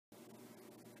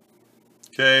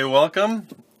Okay, welcome,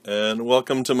 and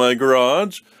welcome to my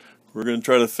garage. We're going to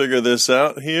try to figure this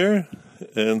out here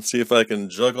and see if I can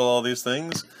juggle all these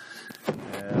things.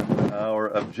 And our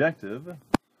objective,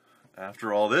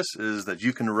 after all this, is that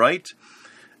you can write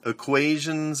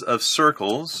equations of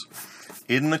circles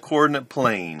in the coordinate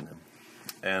plane.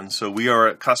 And so we are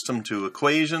accustomed to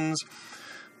equations,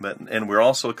 and we're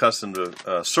also accustomed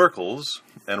to circles,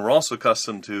 and we're also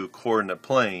accustomed to coordinate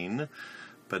plane.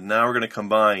 But now we're going to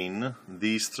combine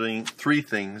these three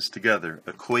things together.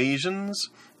 Equations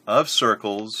of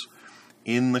circles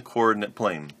in the coordinate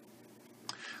plane.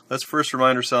 Let's first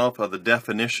remind ourselves of the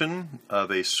definition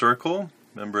of a circle.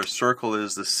 Remember, a circle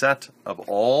is the set of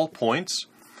all points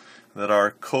that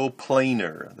are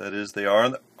coplanar. That is, they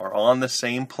are on the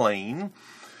same plane.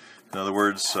 In other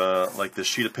words, like this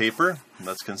sheet of paper,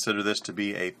 let's consider this to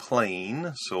be a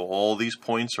plane. So all these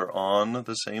points are on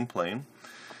the same plane.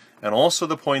 And also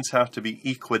the points have to be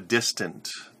equidistant,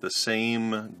 the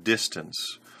same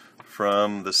distance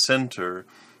from the center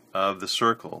of the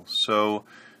circle. So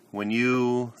when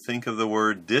you think of the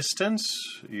word distance,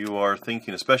 you are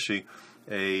thinking especially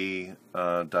a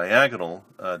diagonal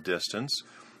distance.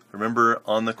 Remember,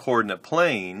 on the coordinate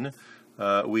plane,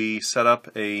 we set up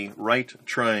a right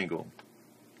triangle.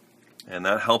 And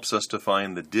that helps us to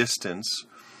find the distance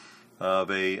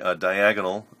of a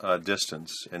diagonal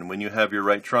distance. And when you have your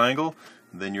right triangle,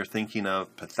 then you're thinking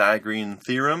of Pythagorean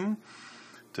theorem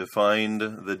to find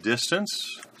the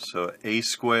distance. So a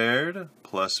squared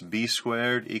plus b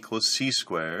squared equals c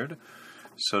squared.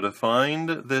 So to find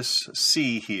this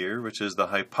c here, which is the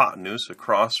hypotenuse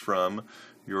across from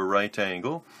your right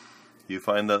angle, you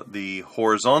find the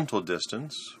horizontal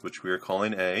distance, which we are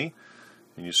calling a,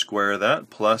 and you square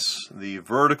that, plus the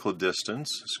vertical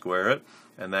distance, square it,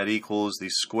 and that equals the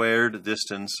squared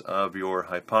distance of your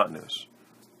hypotenuse.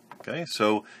 Okay,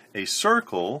 so a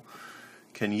circle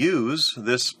can use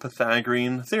this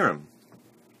Pythagorean theorem,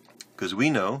 because we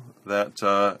know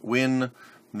that when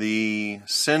the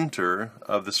center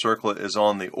of the circle is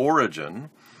on the origin,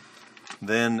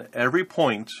 then every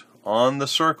point on the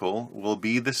circle will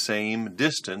be the same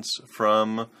distance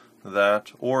from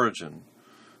that origin.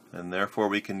 And therefore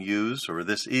we can use, or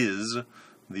this is,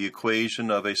 the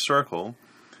equation of a circle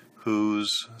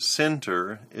whose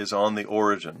center is on the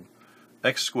origin.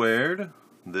 X squared,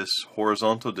 this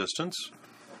horizontal distance,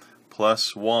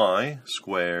 plus y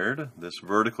squared, this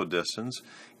vertical distance,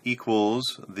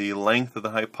 equals the length of the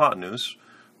hypotenuse,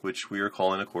 which we are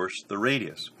calling, of course, the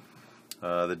radius.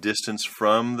 The distance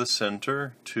from the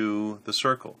center to the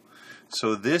circle.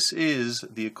 So this is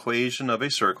the equation of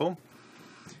a circle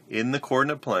in the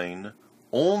coordinate plane,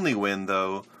 only when,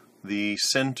 though, the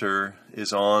center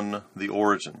is on the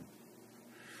origin.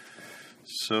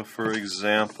 So, for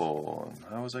example,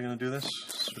 how was I going to do this?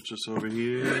 Switch this over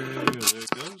here. There it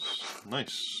goes.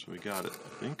 Nice. We got it,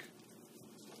 I think.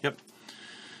 Yep.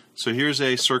 So here's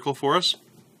a circle for us.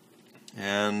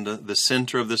 And the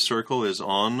center of this circle is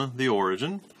on the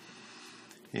origin.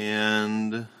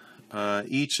 And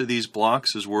each of these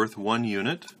blocks is worth 1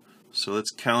 unit. So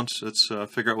let's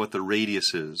figure out what the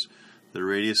radius is. The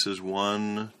radius is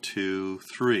 1, 2,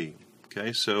 3.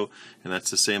 Okay, so, and that's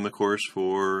the same, of course,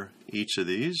 for each of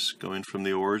these, going from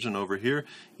the origin over here.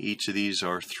 Each of these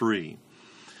are 3.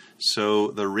 So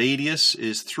the radius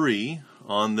is 3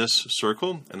 on this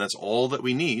circle, and that's all that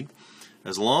we need,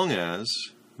 as long as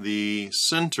the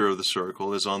center of the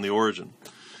circle is on the origin.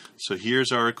 So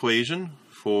here's our equation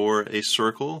for a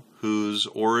circle whose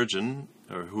origin,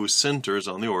 or whose center is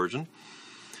on the origin.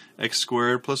 X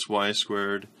squared plus y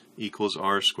squared equals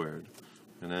r squared.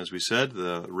 And as we said,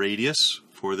 the radius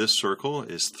for this circle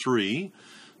is 3.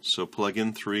 So plug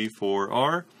in 3 for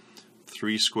r.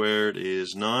 3 squared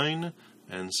is 9.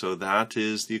 And so that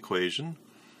is the equation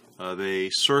of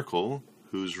a circle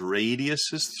whose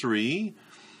radius is 3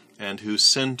 and whose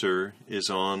center is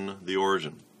on the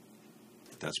origin.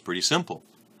 That's pretty simple.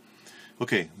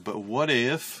 Okay, but what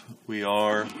if we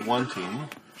are wanting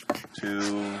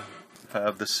to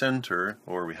have the center,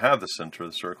 or we have the center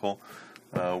of the circle,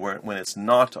 when it's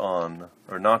not on,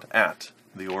 or not at,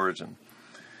 the origin?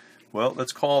 Well,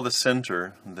 let's call the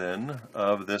center, then,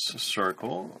 of this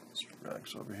circle, let's drag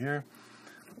this over here,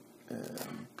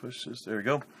 and push this, there we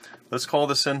go. Let's call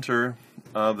the center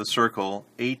of the circle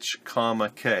h comma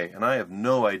k, and I have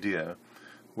no idea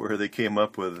where they came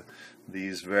up with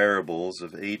these variables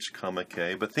of h comma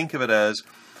k, but think of it as,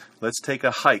 let's take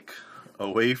a hike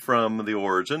away from the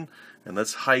origin, and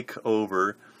let's hike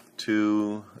over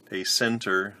to a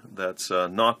center that's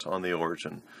not on the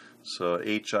origin. So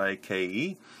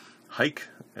h-i-k-e, hike,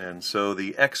 and so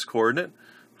the x coordinate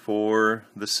for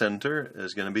the center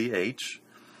is going to be h,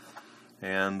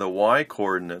 And the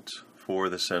y-coordinate for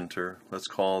the center, let's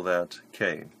call that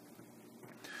k.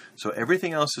 So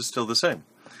everything else is still the same.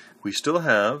 We still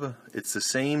have, it's the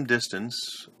same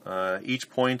distance. Each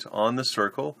point on the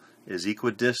circle is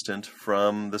equidistant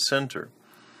from the center.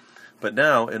 But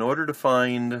now, in order to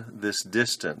find this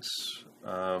distance,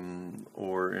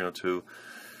 or in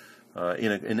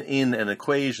an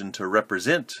equation to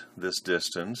represent this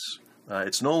distance,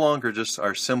 it's no longer just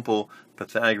our simple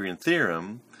Pythagorean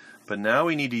theorem, but now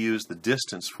we need to use the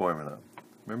distance formula.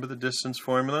 Remember the distance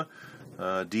formula?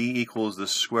 D equals the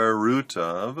square root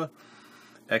of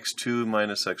x2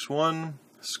 minus x1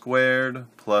 squared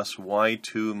plus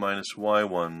y2 minus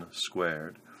y1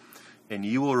 squared. And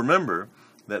you will remember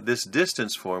that this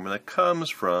distance formula comes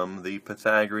from the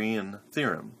Pythagorean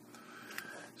theorem.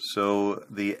 So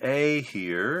the a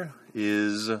here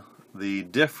is the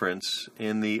difference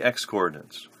in the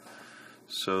x-coordinates.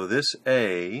 So this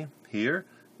a here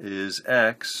is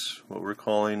x, what we're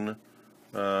calling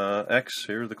x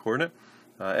here, the coordinate,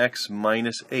 x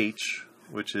minus h,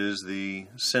 which is the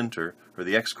center, or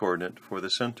the x-coordinate for the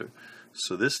center.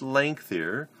 So this length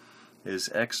here is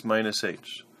x minus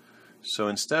h. So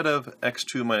instead of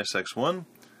x2 minus x1,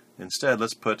 instead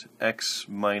let's put x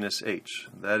minus h.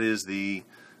 That is the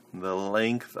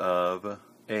length of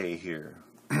a here,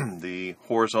 the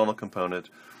horizontal component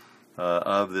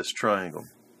of this triangle.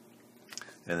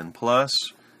 And then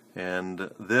plus,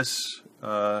 and this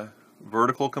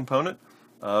vertical component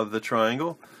of the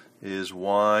triangle is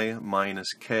y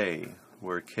minus k,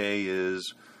 where k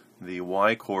is the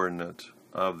y-coordinate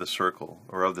of the circle,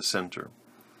 or of the center.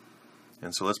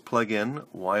 And so let's plug in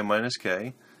y minus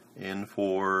k in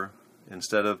for,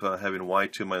 instead of having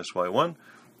y2 minus y1,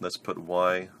 let's put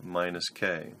y minus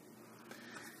k.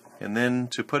 And then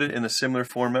to put it in a similar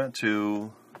format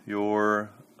to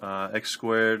your x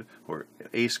squared, or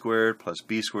a squared plus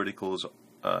b squared equals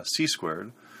c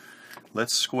squared,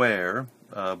 let's square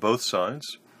both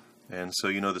sides. And so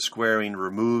you know the squaring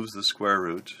removes the square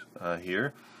root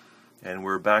here, and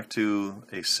we're back to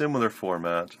a similar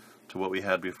format to what we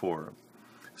had before.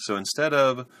 So instead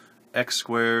of x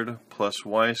squared plus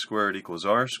y squared equals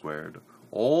r squared,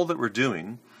 all that we're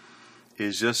doing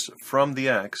is just from the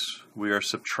x, we are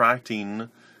subtracting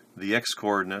the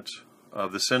x-coordinate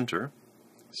of the center,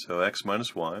 so x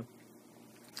minus y,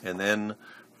 and then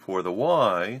for the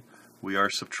y, we are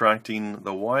subtracting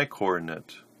the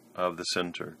y-coordinate of the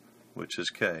center, which is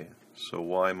k, so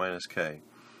y minus k.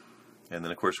 And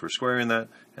then of course we're squaring that,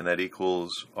 and that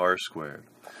equals r squared.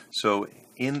 So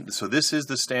this is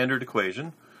the standard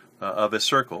equation of a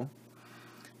circle,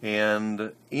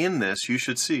 and in this you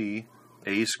should see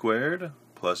a squared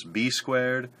plus b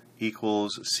squared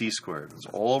equals c squared. That's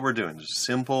all we're doing. It's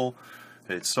simple.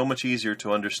 It's so much easier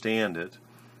to understand it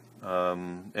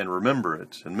and remember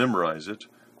it and memorize it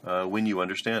when you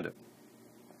understand it.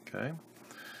 Okay?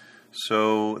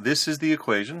 So this is the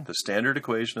equation, the standard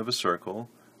equation of a circle,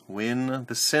 when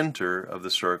the center of the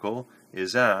circle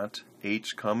is at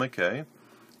h comma k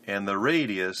and the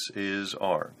radius is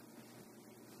r.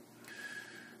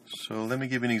 So let me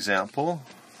give you an example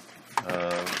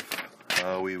of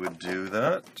how we would do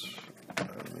that.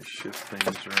 Let me shift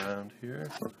things around here.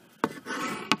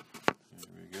 There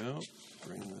we go.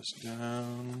 Bring this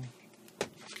down.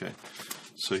 Okay.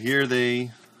 So here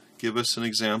they give us an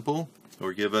example,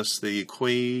 or give us the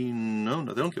equation. No,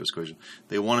 they don't give us equation.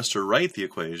 They want us to write the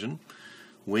equation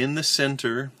when the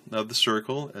center of the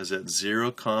circle is at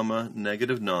 0,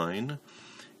 negative 9,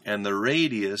 and the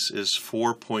radius is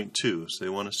 4.2. So they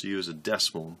want us to use a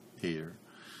decimal here.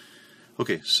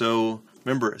 Okay, so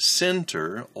remember,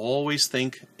 center, always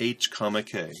think h comma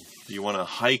k. You want to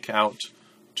hike out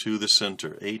to the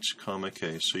center, h comma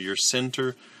k. So your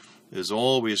center is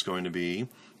always going to be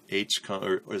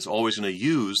is always going to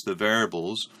use the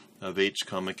variables of h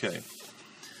comma k.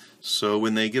 So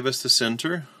when they give us the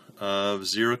center of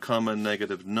 0,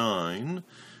 negative 9,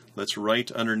 let's write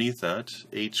underneath that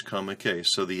h comma k.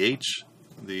 So the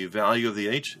value of the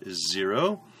h is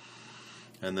 0,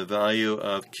 and the value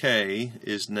of k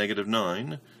is negative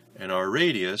 9, and our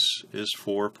radius is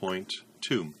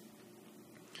 4.2.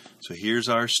 So here's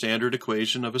our standard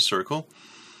equation of a circle,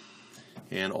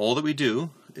 and all that we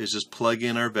do is just plug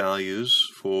in our values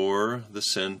for the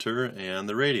center and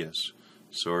the radius.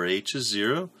 So our h is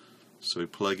 0, so we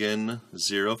plug in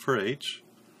 0 for h,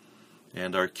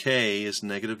 and our k is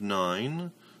negative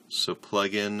 9, so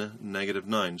plug in negative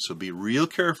 9. So be real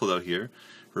careful though here.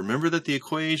 Remember that the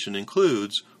equation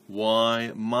includes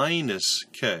y minus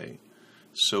k.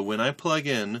 So when I plug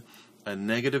in a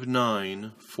negative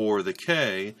 9 for the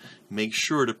k, make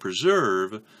sure to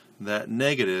preserve that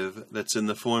negative that's in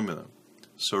the formula.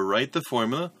 So write the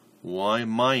formula, y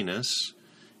minus,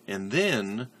 and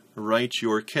then write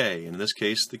your k. In this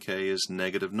case, the k is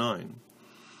 -9.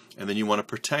 And then you want to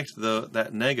protect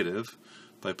that negative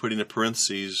by putting a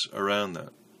parentheses around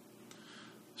that.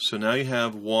 So now you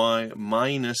have y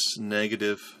minus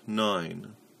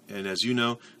 -9. And as you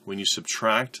know, when you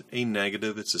subtract a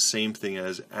negative, it's the same thing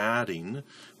as adding,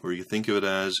 where you think of it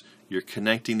as you're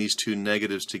connecting these two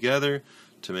negatives together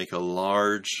to make a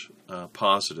large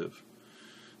positive.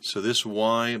 So this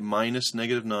y minus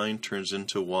 -9 turns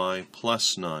into y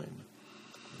plus 9.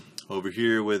 Over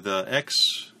here with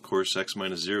x, of course x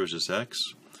minus 0 is just x.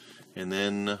 And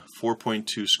then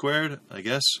 4.2 squared, I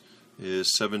guess,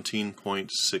 is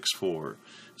 17.64.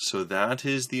 So that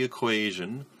is the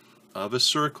equation of a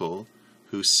circle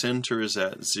whose center is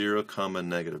at 0,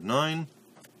 -9,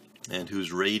 and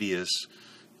whose radius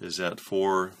is at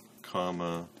 4,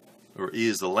 or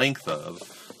is the length of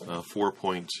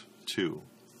 4.2.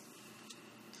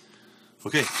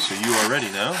 Okay, so you are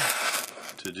ready now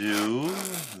to do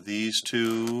these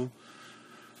two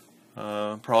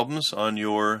problems on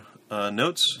your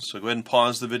notes. So go ahead and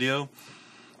pause the video,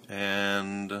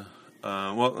 and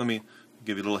well, let me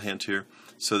give you a little hint here.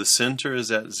 So the center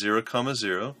is at 0,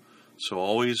 0. So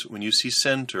always, when you see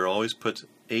center, always put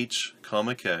h,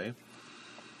 k.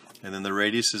 And then the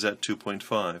radius is at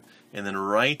 2.5. And then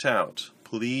write out,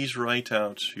 please write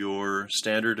out your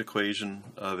standard equation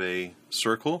of a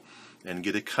circle and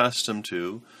get accustomed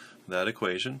to that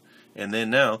equation. And then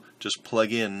now just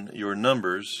plug in your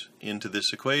numbers into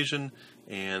this equation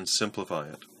and simplify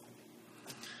it.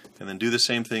 And then do the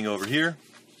same thing over here.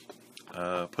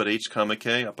 Put h,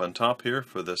 k up on top here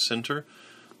for the center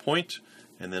point,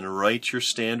 and then write your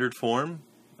standard form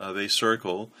of a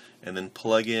circle, and then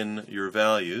plug in your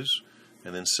values,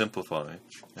 and then simplify.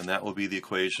 And that will be the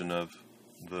equation of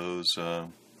those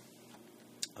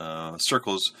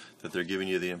circles that they're giving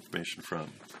you the information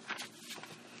from.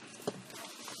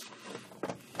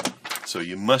 So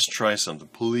you must try something.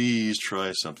 Please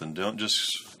try something. Don't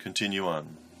just continue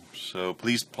on. So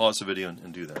please pause the video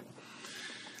and do that.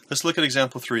 Let's look at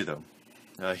example 3, though.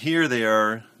 Here they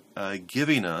are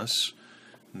giving us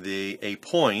a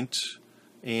point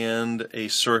and a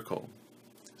circle.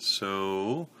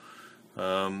 So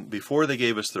before they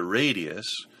gave us the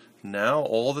radius, now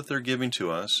all that they're giving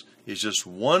to us is just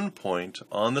one point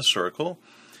on the circle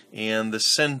and the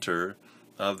center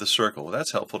of the circle. Well,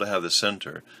 that's helpful to have the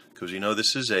center, because you know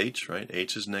this is h, right?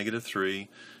 H is -3,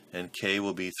 and k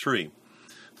will be 3.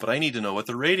 But I need to know what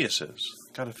the radius is.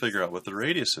 I've got to figure out what the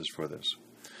radius is for this.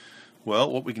 Well,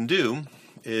 what we can do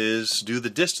is do the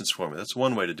distance formula. That's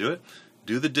one way to do it.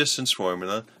 Do the distance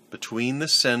formula between the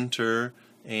center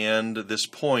and this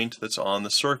point that's on the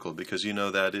circle, because you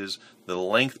know that is the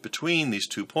length between these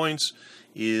 2 points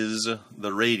is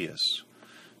the radius.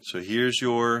 So here's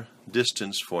your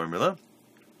distance formula,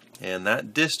 and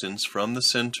that distance from the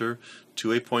center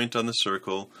to a point on the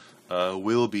circle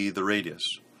will be the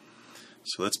radius.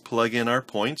 So let's plug in our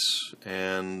points,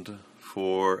 and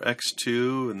for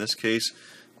x2, in this case,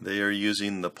 they are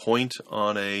using the point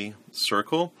on a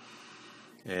circle,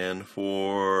 and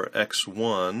for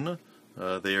x1,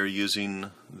 they are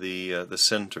using the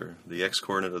center, the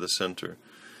x-coordinate of the center.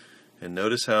 And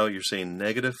notice how you're saying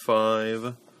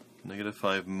 -5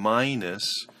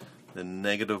 minus the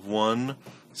 -1,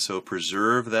 so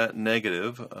preserve that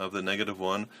negative of the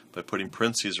 -1 by putting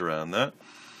parentheses around that.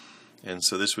 And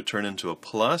so this would turn into a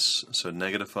plus, so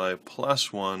 -5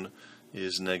 plus 1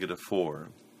 is -4.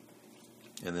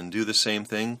 And then do the same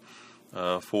thing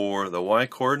for the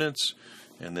y-coordinates,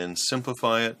 and then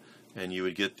simplify it, and you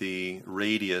would get the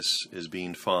radius as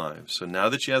being 5. So now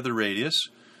that you have the radius,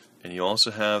 and you also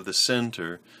have the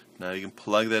center, now you can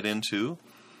plug that into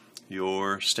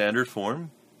your standard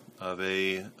form of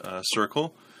a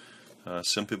circle,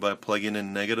 simply by plugging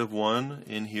in -1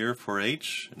 in here for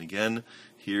h. And again,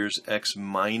 here's x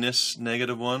minus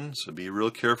 -1, so be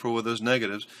real careful with those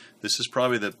negatives. This is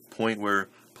probably the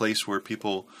place where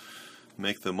people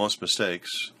make the most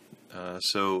mistakes.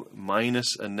 So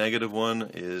minus a -1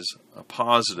 is a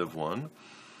positive 1,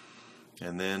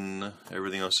 and then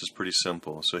everything else is pretty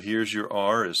simple. So here's your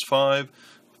r is 5,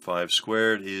 5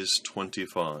 squared is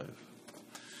 25.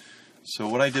 So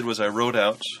what I did was I wrote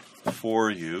out for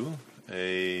you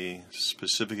a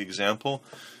specific example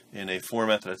in a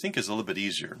format that I think is a little bit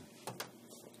easier.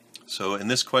 So in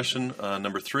this question,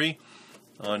 number 3,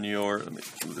 on your, let me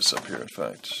move this up here, in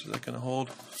fact, is that going to hold?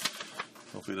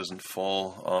 Hopefully it doesn't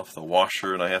fall off the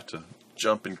washer and I have to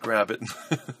jump and grab it.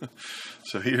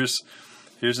 So here's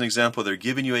an example. They're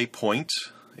giving you a point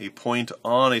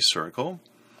on a circle,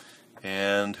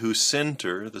 and whose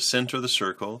center, the center of the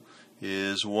circle,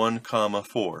 is 1 comma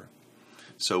 4.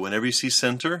 So whenever you see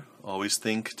center, always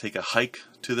take a hike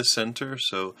to the center.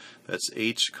 So that's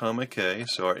h comma k.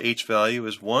 So our h value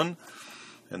is 1,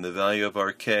 and the value of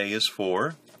our k is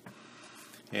 4.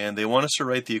 And they want us to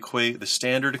write the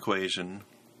standard equation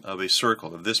of a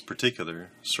circle, of this particular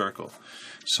circle.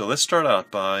 So let's start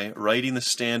out by writing the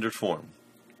standard form.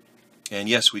 And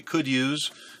yes, we could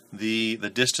use the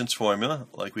distance formula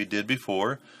like we did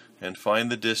before and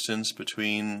find the distance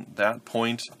between that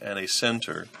point and a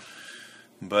center.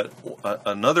 But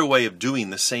another way of doing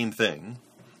the same thing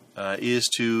is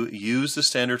to use the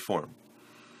standard form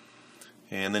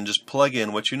and then just plug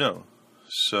in what you know.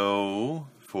 So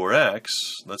for x,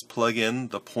 let's plug in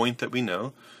the point that we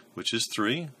know, which is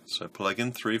 3. So I plug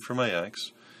in 3 for my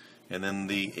x. And then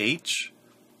the h,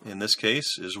 in this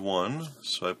case, is 1.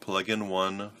 So I plug in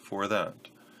 1 for that.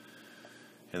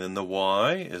 And then the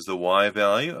y is the y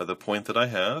value of the point that I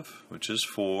have, which is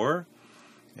 4.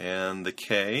 And the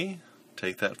k,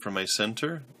 take that from my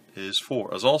center, is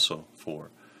also 4.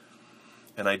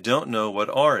 And I don't know what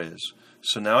r is.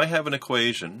 So now I have an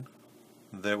equation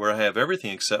where I have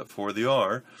everything except for the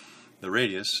r, the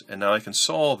radius, and now I can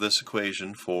solve this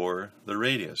equation for the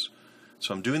radius.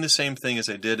 So I'm doing the same thing as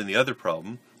I did in the other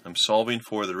problem. I'm solving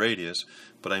for the radius,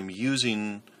 but I'm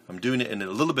doing it in a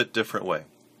little bit different way.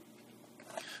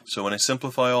 So when I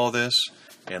simplify all this,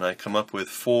 and I come up with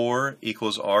 4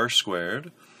 equals r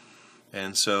squared,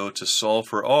 and so to solve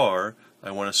for r,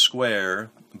 I want to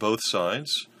square both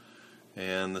sides.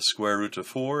 And the square root of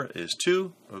 4 is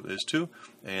 2,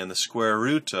 and the square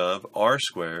root of r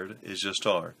squared is just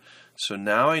r. So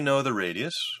now I know the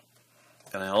radius,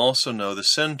 and I also know the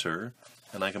center,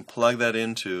 and I can plug that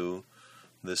into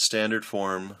the standard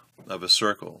form of a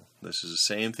circle. This is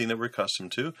the same thing that we're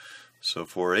accustomed to. So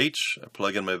for h, I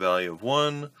plug in my value of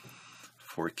 1.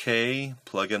 For k,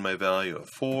 plug in my value of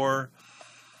 4.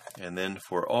 And then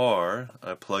for r,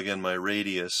 I plug in my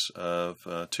radius of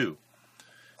 2.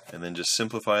 And then just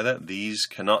simplify that. These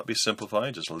cannot be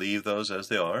simplified, just leave those as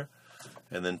they are.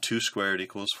 And then 2 squared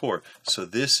equals 4. So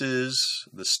this is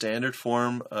the standard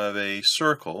form of a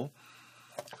circle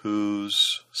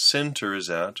whose center is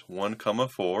at 1 comma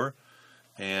 4,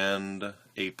 and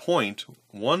a point,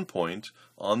 1 point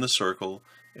on the circle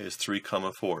is 3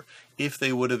 comma 4. If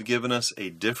they would have given us a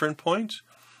different point,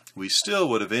 we still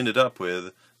would have ended up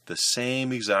with the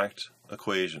same exact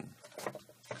equation.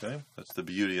 Okay, that's the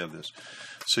beauty of this.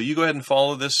 So you go ahead and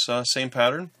follow this same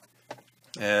pattern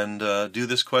and do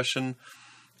this question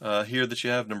here that you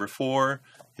have, number 4.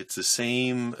 It's the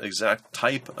same exact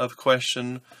type of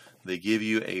question. They give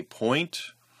you a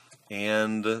point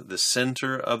and the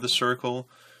center of the circle,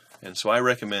 and so I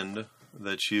recommend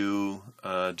that you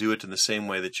do it in the same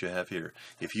way that you have here.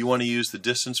 If you want to use the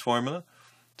distance formula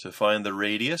to find the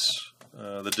radius,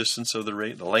 the distance of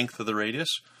the length of the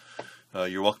radius,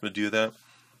 you're welcome to do that.